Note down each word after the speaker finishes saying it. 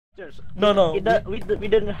No, no. We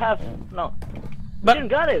didn't have no. But We didn't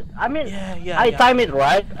got it. I mean, yeah. I time it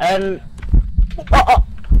right and. Oh.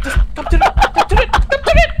 Just capture it! Capture it!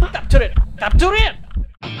 Capture it! Capture it! Capture it!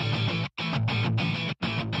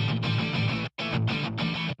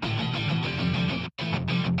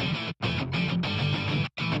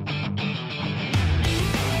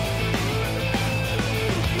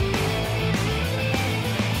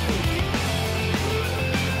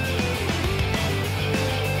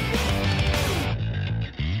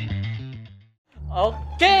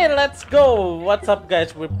 Okay, let's go. What's up,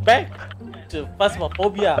 guys? We're back to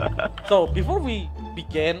Phasmophobia. So before we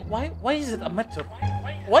begin, why is it amateur?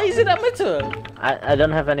 Why is it amateur? I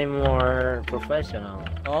don't have any more professional.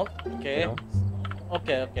 Okay. You know?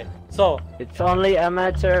 Okay. So It's only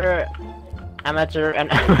amateur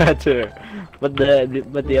and amateur. But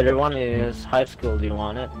the other one is high school. Do you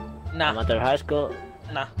want it? nah, Amateur high school,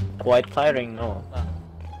 nah. quite tiring. No.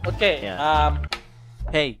 Okay. Yeah.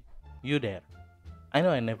 Hey, you there? I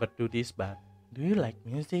know I never do this, but do you like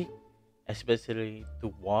music, especially to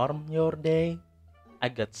warm your day? I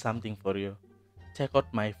got something for you. Check out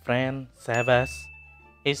my friend Sable.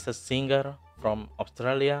 He's a singer from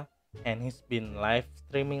Australia and he's been live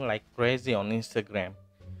streaming like crazy on Instagram.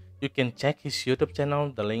 You can check his YouTube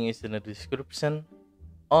channel, the link is in the description.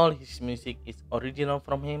 All his music is original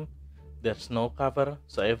from him. There's no cover,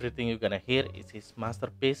 so everything you're gonna hear is his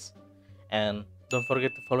masterpiece. And don't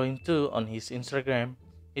forget to follow him too on his Instagram.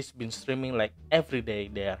 He's been streaming like every day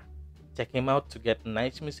there. Check him out to get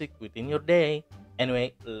nice music within your day.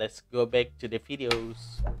 Anyway, let's go back to the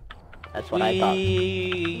videos. That's what I thought.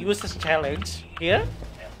 We use this challenge here.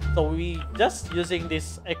 So we just using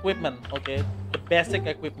this equipment, okay? The basic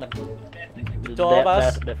equipment. Two of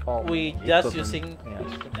us, we just using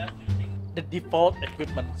the default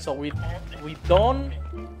equipment. So we're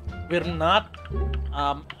not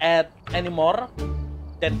add any more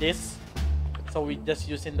than this. So we just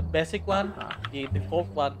using the basic one, the default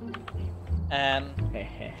one. And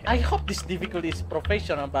I hope this difficulty is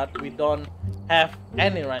professional, but we don't have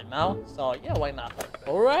any right now. So yeah, why not?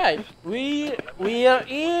 Alright, we are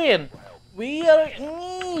in. We are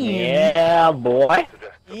in. Yeah, boy.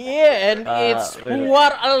 Yeah, and it's who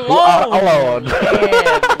are alone. Who are alone.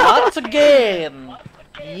 Yeah, once again.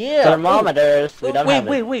 Yeah. Thermometers. We don't have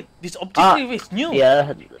it. Wait. This objective is new.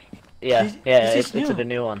 Yeah. This is It's new. the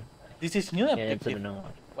new one. This is new Yeah, it's objective. the new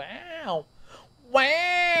one. Wow.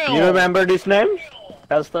 You remember this name,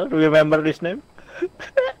 Pastor? Do you remember this name?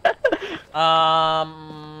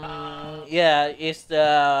 Yeah, it's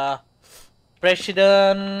the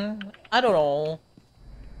president. I don't know.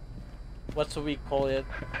 What should we call it?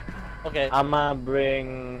 Okay. I'ma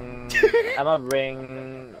bring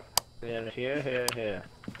here.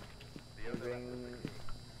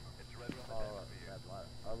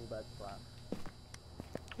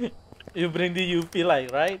 You bring the UV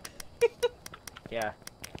light, right? Yeah.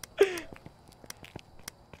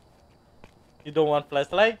 You don't want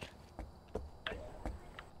flashlight?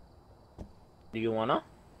 Do you wanna?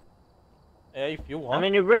 Yeah, if you want. I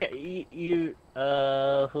mean,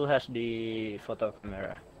 who has the photo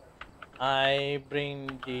camera? I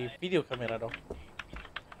bring the video camera though.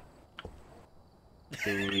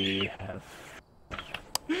 Do we have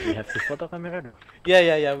the photo camera? Though?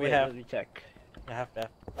 Yeah, we Wait, have. Let me check. We have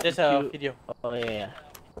that. There's a video. Oh yeah.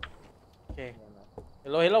 Okay.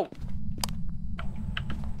 Hello.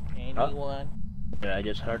 Anyone? Yeah, I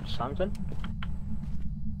just heard something.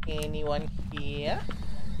 Anyone here?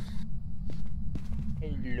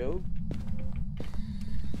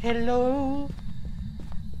 Hello.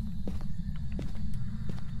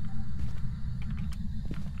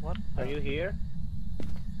 What? Are you here?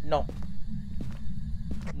 No.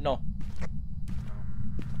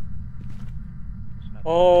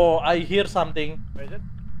 Oh, I hear something. Where is it?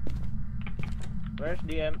 Where's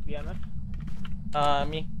the EMF?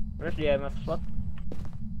 Me. Where's the EMF spot?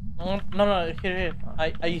 No, here.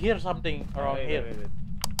 I hear something around here. Wait.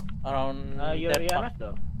 Around Your that EMF part.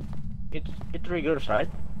 though. It triggers, right?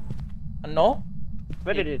 No?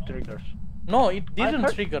 Where did it triggers? No, it didn't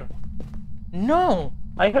heard- trigger. No!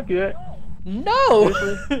 I heard you. No!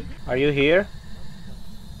 Are you here?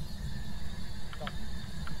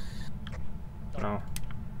 No.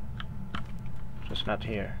 Just not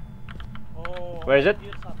here. Oh, Where is it? I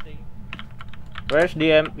hear something. Where's the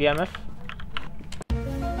EMF?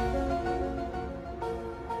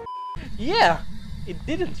 Yeah! It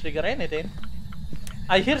didn't trigger anything.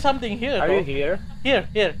 I hear something here. Are though. you here? Here,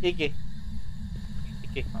 Iki,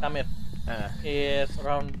 come here. It's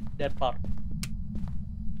around that part.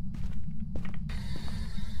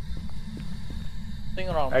 Thing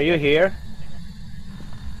around. Are you here?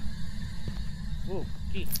 Oh,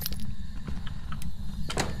 key.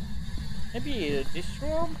 Maybe this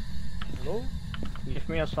room? Hello? Give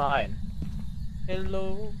me a sign.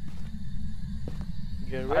 Hello?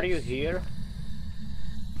 Are you here?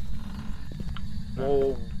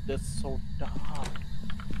 Whoa, that's so dark.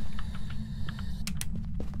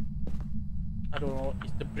 I don't know,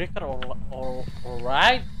 is the breaker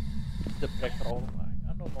alright? Is the breaker alright?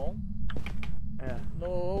 I don't know. Yeah.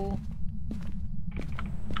 No.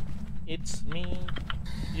 It's me.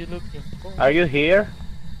 You looking for? Are you here?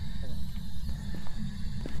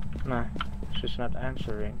 Nah, she's not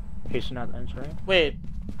answering. He's not answering. Wait.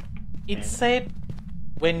 It said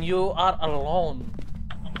when you are alone.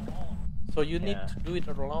 So you need to do it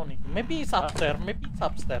alone. Maybe it's upstairs. Maybe it's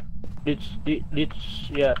upstairs.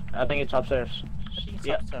 Yeah, I think it's upstairs. I think it's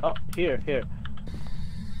Yeah. upstairs. Oh, here.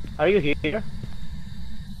 Are you here?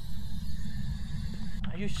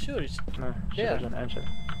 Are you sure it's No, she there? doesn't answer.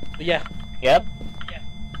 Yeah. Yep. Yeah.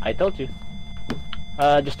 I told you.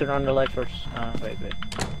 Just turn on the light first. Wait.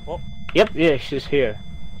 Oh. Yep. Yeah, she's here.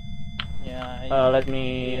 Yeah. Let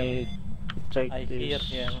me take I this.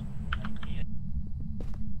 hear him.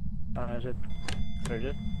 Is it? Where is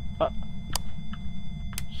it?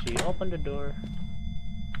 She opened the door.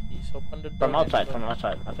 He's opened the door. From outside,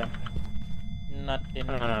 I think. Nothing.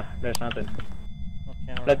 No, there's nothing.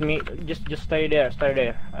 Okay. Right. Let me just stay there.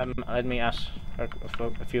 Let me ask her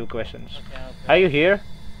a few questions. Okay. Are you here?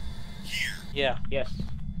 Yeah. Yes.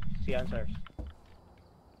 She answers.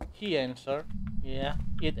 He answered. Yeah.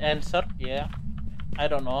 It answered. Yeah. I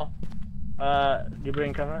don't know. Do you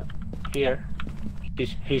bring camera? Here.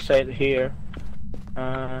 He said here.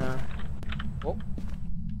 Oh.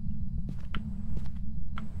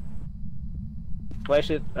 Why is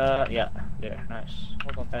it? Yeah. There. Nice.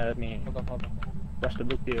 Hold on. Let me. Hold on. Press the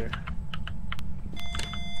book here.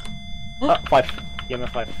 5. Give me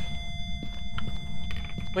 5.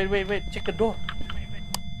 Wait. Check the door.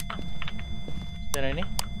 Is there any?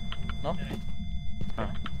 No?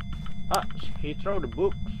 He threw the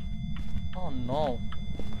books. Oh no.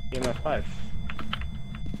 Give me 5.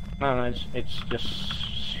 No, it's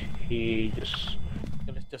just he just.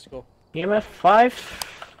 Okay, let's just go. Give me 5.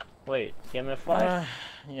 Wait, give me 5.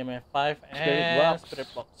 EMF 5 Spirit and box. spirit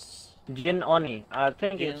box. Jin Oni. I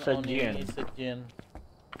think Jin it's a only Jin. is a Jin.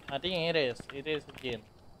 I think it is. It is a Jin.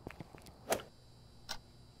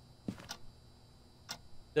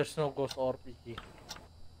 There's no ghost or PG.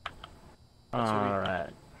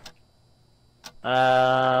 Alright.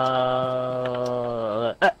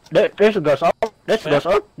 There's a ghost up. There's a ghost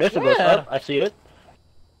up. There's a ghost up. I see it.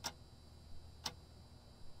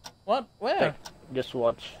 What? Where? Just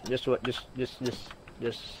watch. Just.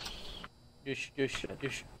 Yush.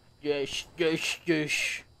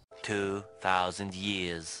 2,000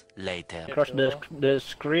 years later. Cross the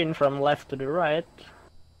screen from left to the right.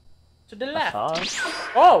 To the left. That's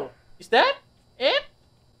all. Oh, is that it?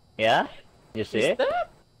 Yeah. You see Is it? that?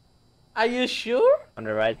 Are you sure? On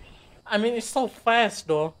the right. I mean, it's so fast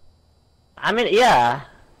though. I mean, yeah.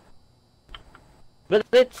 But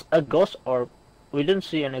it's a ghost orb. We didn't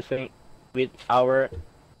see anything with our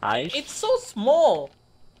eyes. It's so small.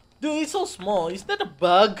 Dude, it's so small. Is that a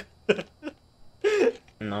bug?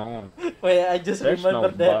 No. Wait, I just There's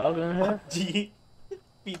remember no that bug in here.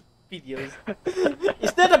 PUBG videos.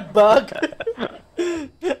 Is that a bug?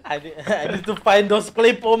 I need to find those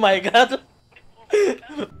clips. Oh my god.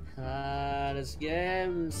 This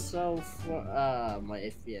game so far. My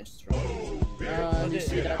FPS drop. You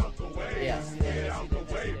see that? Yeah.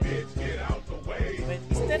 Wait,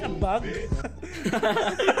 is that a bug?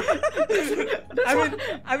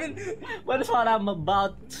 I mean, What is what I'm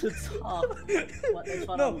about to talk? What is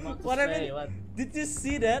what no, I'm about to what I say? mean, What? did you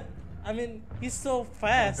see that? I mean, he's so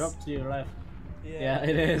fast. Drop to your left. Yeah, Yeah,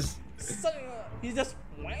 it is. So, he just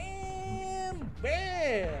wham,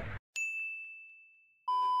 bam.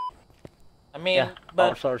 I mean, Yeah.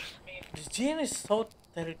 Power but source. the gene is so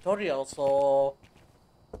territorial, so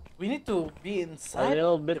we need to be A inside.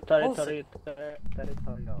 little bit the closet.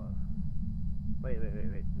 territorial.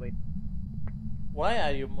 Wait. Why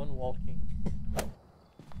are you moonwalking?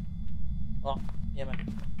 Oh, yeah,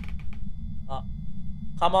 man. Oh,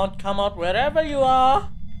 come out, wherever you are.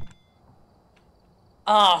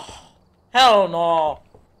 Oh, hell no.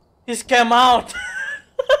 He's came out.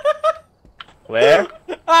 Where?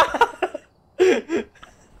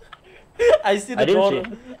 I see the I didn't door.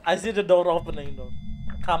 see. I see the door opening though.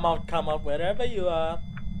 Come out, wherever you are.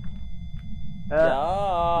 We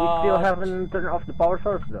still haven't turned off the power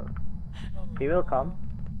source though. He will come.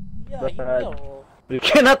 Yeah, but, he will. We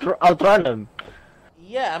cannot outrun him.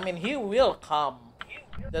 Yeah, I mean he will come.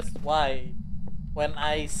 That's why When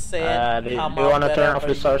I said Do you come want to turn off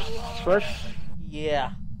wherever the source first?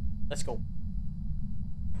 Yeah. Let's go.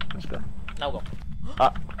 Let's go. Now go.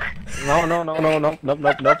 No, no, no, no, no, nope,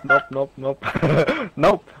 nope, nope, nope, nope, nope,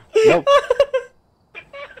 nope, nope.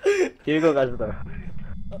 Here you go, guys.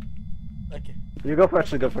 Okay. You go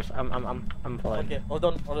first. You go first. I'm fine. Okay. Hold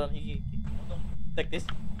on. Iki. Take this.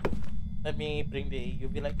 Let me bring the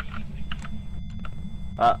UV light.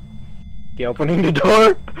 Okay, opening the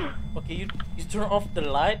door. Okay, you turn off the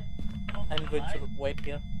light. I'm going to wait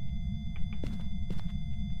here.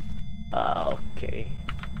 Okay.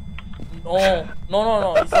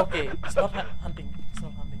 No. It's okay. It's not hunting. It's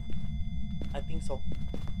not hunting. I think so.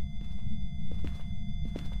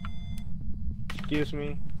 Excuse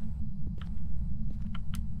me.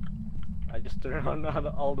 I just turn on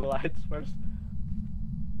all the lights first.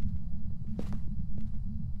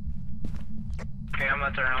 Okay, I'm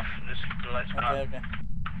gonna turn off the lights. Okay.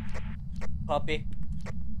 Copy.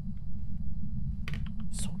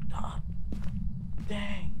 It's so dark.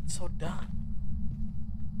 Dang, it's so dark.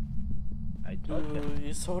 Dude,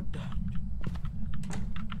 it's so dark.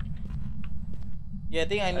 Yeah, I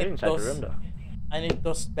think I need those. The room, though. I need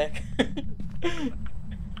those back.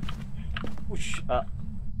 Whoosh.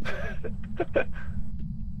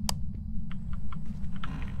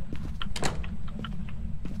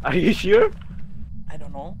 Are you sure? I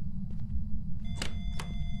don't know.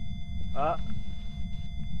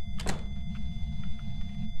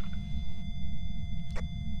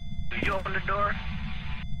 Did you open the door?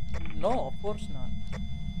 No, of course not.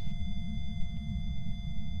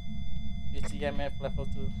 It's EMF level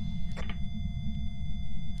 2.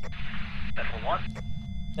 Level what?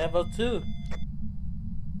 Level 2.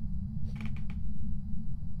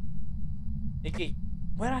 Iki,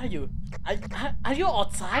 where are you? Are you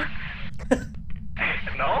outside?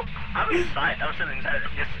 No, I'm inside. I'm still inside,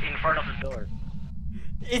 just in front of the door.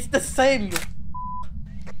 It's the same, you.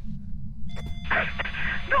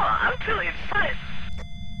 No, I'm still inside.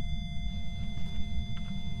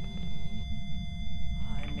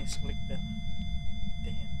 I misclicked that.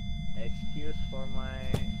 Damn. Excuse for my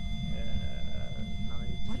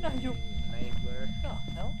noisy What are you? neighbor. What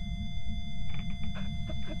the hell?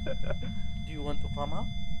 Do you want to come out?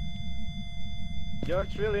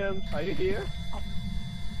 George Williams, are you here?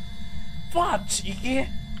 Fudge, Iki!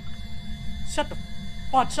 Shut the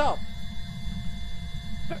fudge up!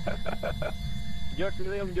 George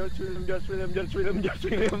William.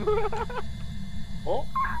 Oh!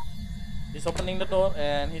 He's opening the door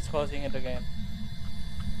and he's closing it again.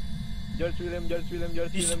 George William.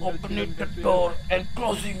 He's opening the door and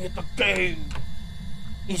closing it again!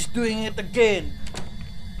 He's doing it again!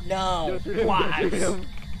 Now, twice!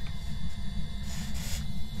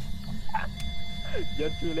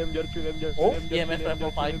 George William. Oh, EMF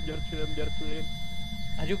level 5.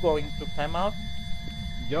 Are you going to climb out?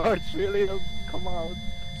 George William, come out.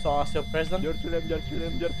 So as your present? George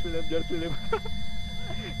William.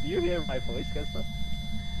 You hear my voice, Kesta?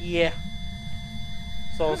 Yeah.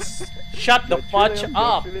 So shut the fudge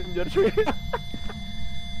up! George William.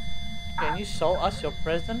 Can you show us your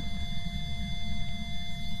present?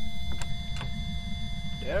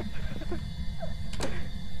 There.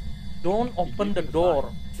 Don't open the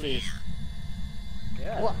door, please.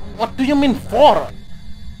 Yeah. What do you mean for?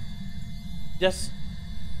 Just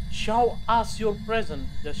show us your present.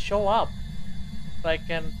 Just show up, so I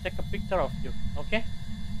can take a picture of you. Okay?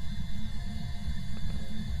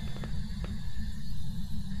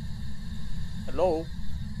 Hello?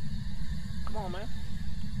 Come on, man.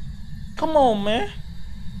 Come on, man.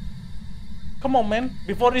 Come on, man.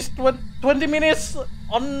 Before it's 20 minutes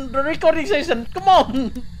on the recording session. Come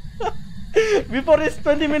on. Before it's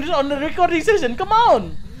 20 minutes on the recording session. Come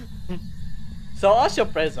on. Show us your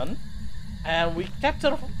present, and we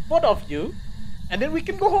capture a photo of you, and then we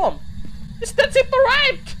can go home. It's that simple,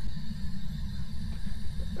 right?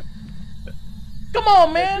 Come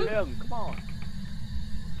on, man. William, come on.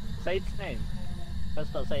 Say its name.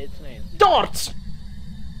 First of all, say its name. George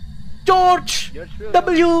George William.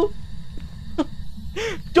 W.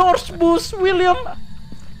 George Bush William.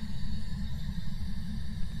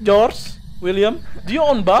 George William, do you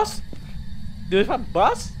own bus? Do you have a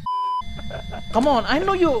bus? Come on, I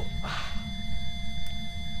know you.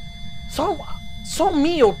 Show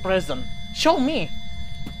me your present. Show me.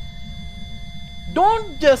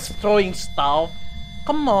 Don't just throwing stuff.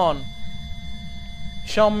 Come on.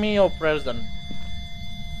 Show me your present.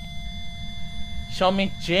 Show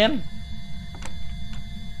me, Jen.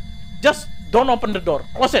 Just don't open the door.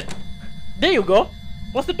 Close it. There you go.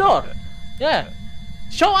 Close the door. Yeah.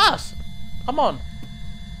 Show us. Come on.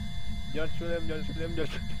 George William.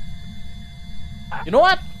 You know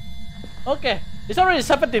what? Okay, it's already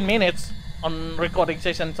 17 minutes on recording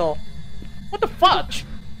session, so what the fudge?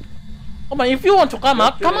 Come on, if you want to come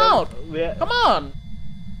out, come out. Come on.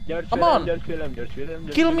 Come on.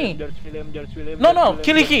 Kill me. No, no,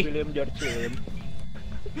 kill Iki.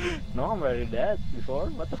 No, I'm already dead before.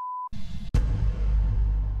 What the?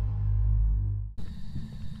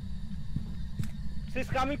 She's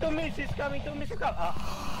coming to me. She's coming to me. She's coming.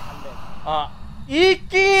 I'm dead.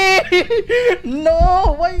 Iki!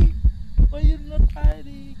 No, why you not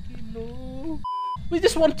hiding, Iki? No. We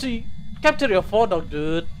just want to capture your photo,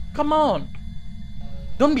 dude. Come on.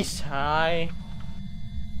 Don't be shy.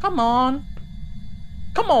 Come on.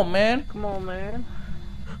 Come on, man. Come on, man.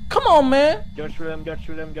 Come on, man. George William.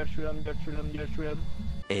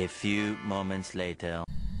 A few moments later.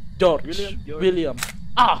 George. William.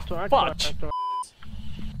 Ah, fudge.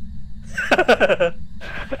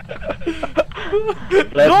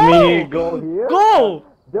 Let me go here. Go.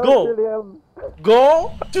 Go. William.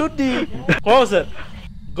 Go to the closet.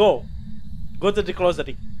 Go. Go to the closet,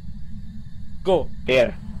 Iki. Go.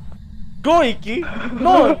 Here. Go, Iki.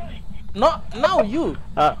 No. No. Now you.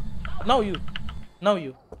 Now you. Now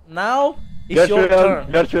you. Now it's your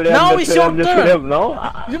turn. George William. Now it's your turn. No.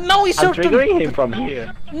 Now it's your I'm turn. triggering him from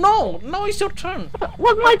here. No. Now it's your turn.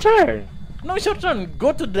 What's my turn? Now it's your turn.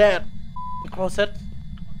 Go to that closet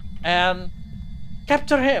and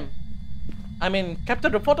capture him. I mean, capture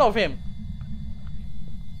the photo of him.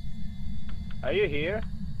 Are you here?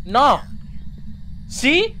 No.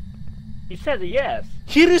 See? He said yes.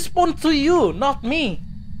 He responds to you, not me.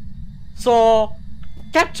 So,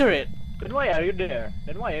 capture it. Then why are you there?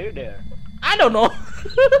 I don't know.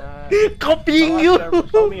 Copying you.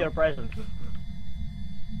 Show me your presence.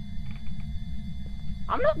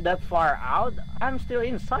 I'm not that far out. I'm still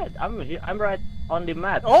inside. I'm right on the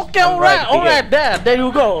mat. Okay, I'm right all right. here. There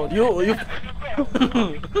you go. You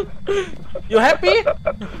you happy?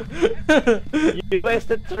 You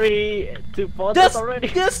wasted 2 photos already.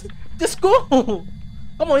 Just go.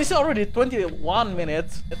 Come on, it's already 21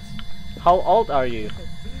 minutes. How old are you?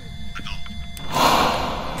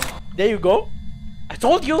 There you go. I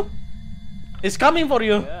told you. It's coming for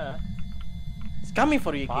you. Yeah. It's coming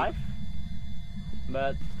for you. 5?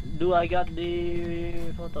 But do I got the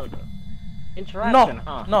photo though? Interaction,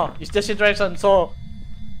 huh? No, it's just interaction. So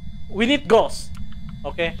we need ghosts.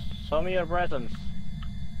 Okay. Show me your presence.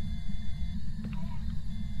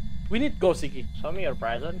 We need ghosts, Iki. Show me your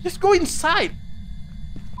presence. Just go inside.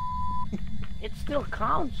 It still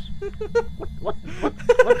counts. What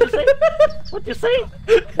you say? What you say?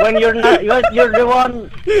 When you're not, you're the one.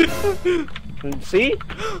 See?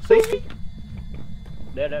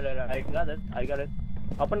 There. I got it.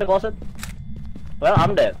 Open the closet. Well,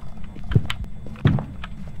 I'm dead.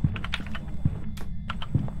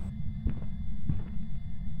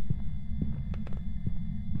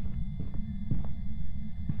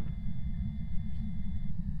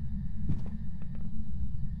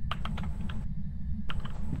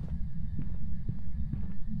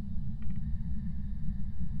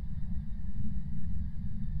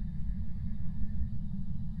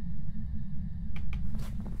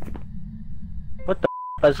 What the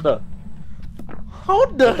f is that? How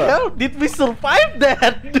the hell did we survive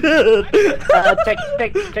that, dude?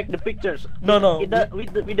 Check the pictures. No.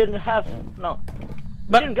 We didn't have no.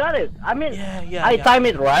 But We didn't got it. I mean, yeah. I time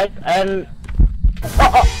it right and.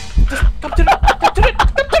 Just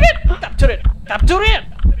capture it.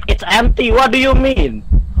 It's empty. What do you mean?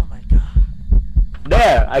 Oh my god.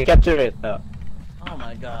 There, I captured it. Oh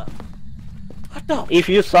my god. What the? If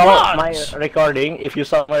you saw my What?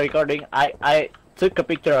 recording, I took a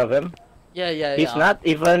picture of him. Yeah. He's not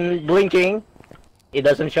even blinking. It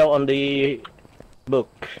doesn't show on the book.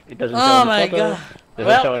 It doesn't show Oh on the my photo. god.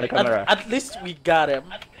 Doesn't show on the camera. At least we got him.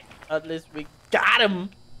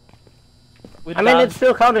 We're I mean, done. it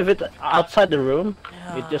still counts if it's outside the room.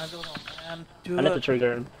 Yeah, It just. I don't know, man. I need to Dude,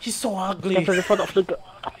 trigger him. he's so ugly. Capture the photo of the girl.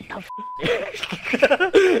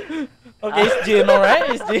 Okay, it's Jin, alright?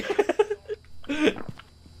 It's Jin.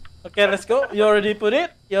 Okay, let's go. You already put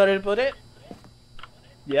it?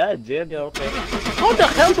 Yeah, Jin. Yeah, okay. How the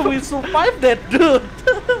hell do we survive that, dude?